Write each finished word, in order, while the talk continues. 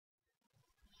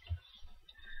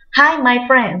Hi, my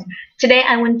friends. Today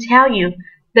I will tell you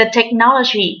the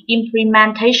technology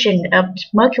implementation of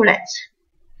Merculet.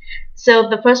 So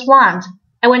the first one,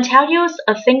 I will tell you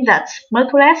a thing that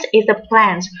Merculet is a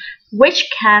plant which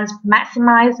can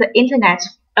maximize the internet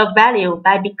of value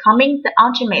by becoming the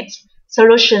ultimate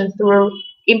solution through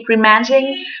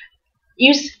implementing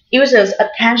users'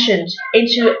 attention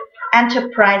into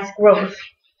enterprise growth.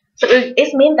 So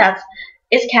it means that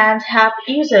it can help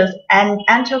users and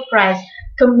enterprise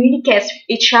communicate with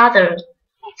each other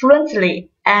fluently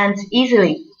and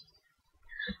easily.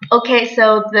 Okay,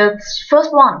 so the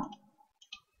first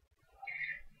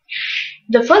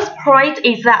point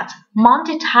is that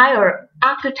multi-tier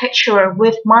architecture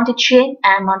with multi-chain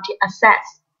and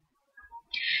multi-access.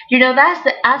 You know that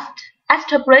the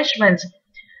establishment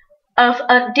of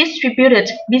a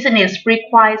distributed business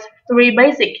requires three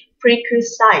basic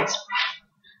prerequisites.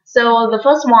 So the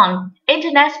first one,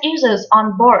 internet users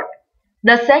on board.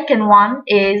 The second one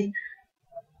is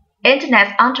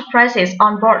internet enterprises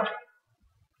on board.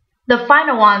 The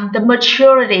final one, the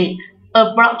maturity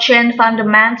of blockchain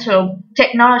fundamental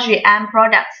technology and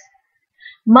products.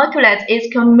 Merculet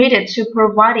is committed to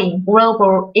providing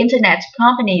global internet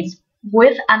companies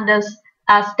with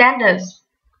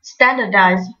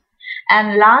standardized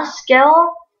and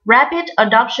large-scale rapid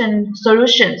adoption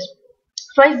solutions.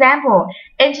 For example,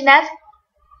 internet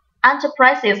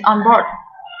enterprises on board.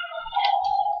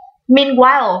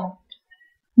 Meanwhile,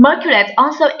 Merculet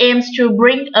also aims to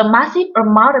bring a massive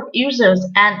amount of users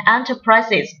and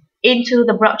enterprises into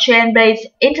the blockchain-based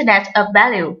Internet of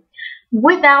Value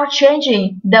without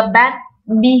changing the bad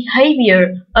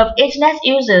behavior of Internet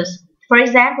users. For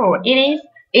example, it is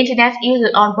Internet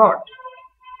users on board.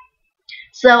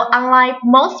 So unlike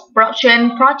most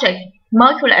blockchain projects,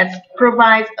 Merculet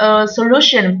provides a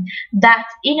solution that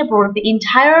enables the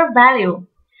entire value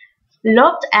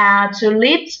loop to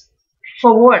leap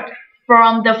forward.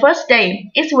 From the first day,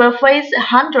 it will face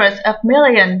hundreds of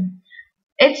millions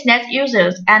Internet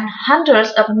users and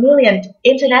hundreds of millions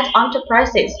Internet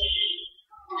enterprises.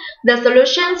 The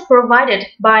solutions provided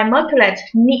by Merculet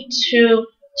need to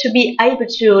be able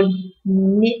to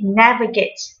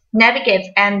navigate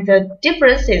and the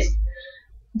differences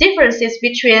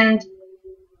between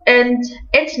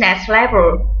Internet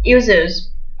level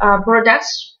users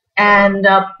products and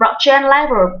blockchain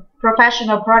level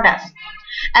professional products,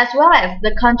 as well as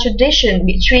the contradiction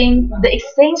between the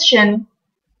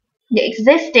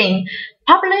existing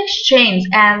public chains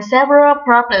and several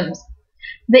problems.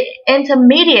 The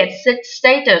intermediate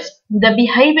status, the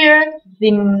behavior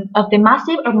of the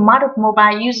massive amount of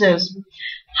mobile users,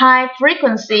 high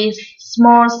frequency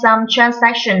small sum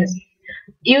transactions,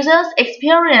 users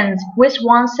experience with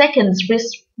 1 second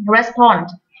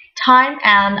response time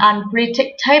and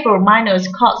unpredictable minus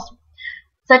costs,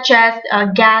 such as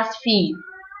gas fee.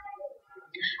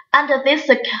 Under this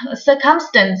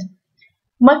circumstance,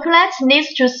 Merculet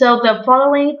needs to solve the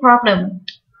following problem.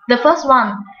 The first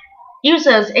one,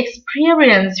 users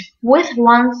experience with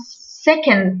 1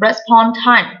 second response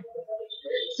time.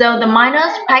 So the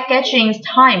minus packaging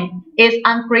time is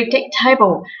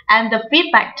unpredictable and the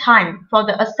feedback time for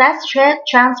the asset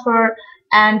transfer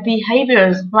and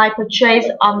behaviors like purchase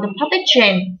on the public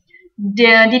chain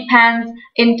depends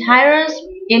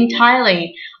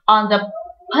entirely on the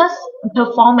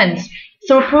performance.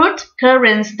 Throughput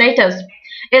current status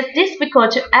is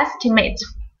difficult to estimate.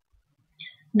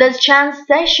 The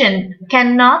transaction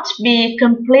cannot be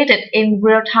completed in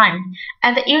real time,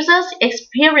 and the user's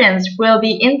experience will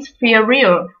be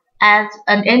inferior as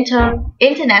an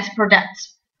internet product.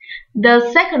 The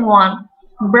second one,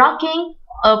 blocking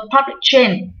a public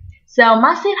chain. So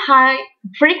massive high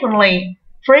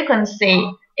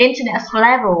frequency internet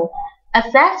level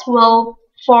access will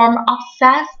form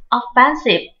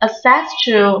offensive access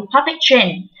to public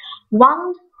chain.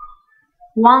 Once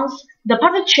the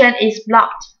public chain is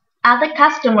blocked, other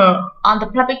customers on the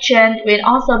public chain will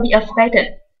also be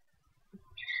affected.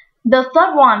 The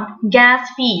third one, gas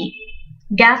fee.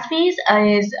 Gas fees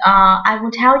is, I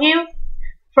will tell you,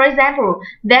 for example,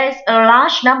 there is a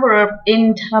large number of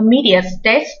intermediate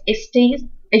states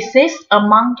exist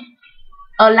among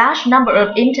a large number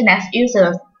of internet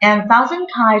users and thousand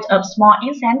kinds of small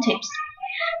incentives.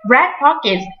 Red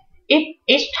pockets if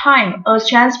each time a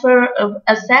transfer of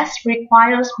access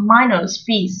requires minor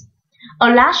fees. A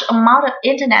large amount of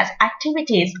internet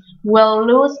activities will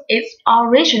lose its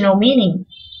original meaning.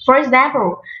 For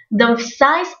example, the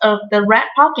size of the red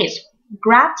pockets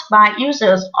grabbed by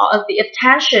users or the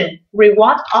attention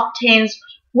reward obtained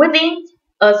within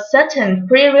a certain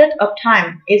period of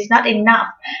time is not enough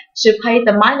to pay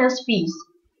the minus fees.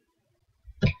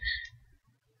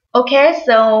 Okay,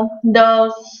 so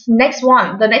the next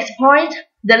point,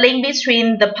 the link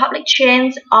between the public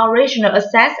chain's original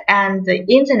access and the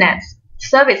Internet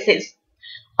services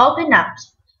open up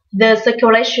the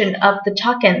circulation of the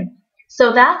token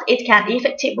so that it can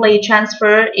effectively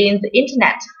transfer in the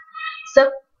Internet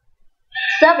ser-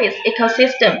 service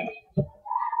ecosystem.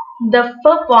 The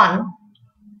first one,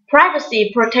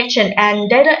 privacy protection and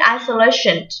data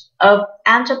isolation of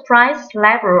enterprise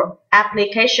level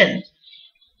applications.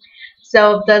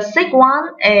 So the sixth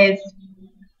one is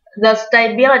the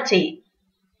stability.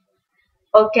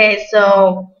 Okay,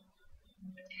 so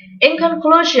in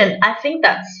conclusion, I think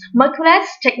that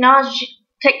Merculet's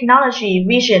technology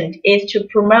vision is to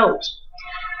promote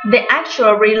the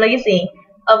actual releasing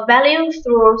of value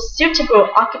through suitable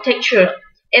architecture.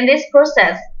 In this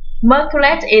process,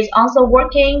 Merculet is also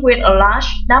working with a large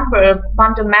number of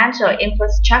fundamental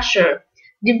infrastructure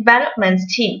development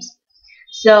teams,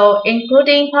 so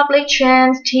including public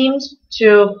chain teams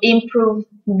to improve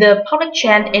the public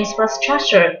chain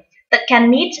infrastructure that can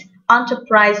meet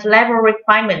enterprise level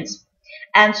requirements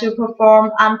and to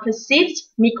perform unperceived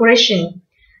migration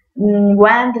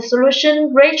when the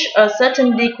solution reach a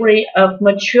certain degree of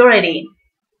maturity.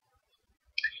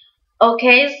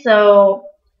 Okay, so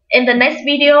in the next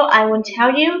video, I will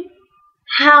tell you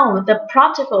how the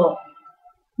protocol,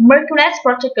 Merculet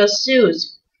protocol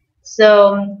suits.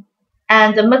 So,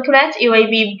 and the Merculet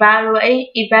UAV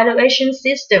evaluation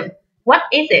system. What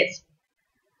is it?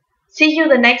 See you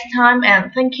the next time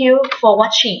and thank you for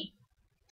watching.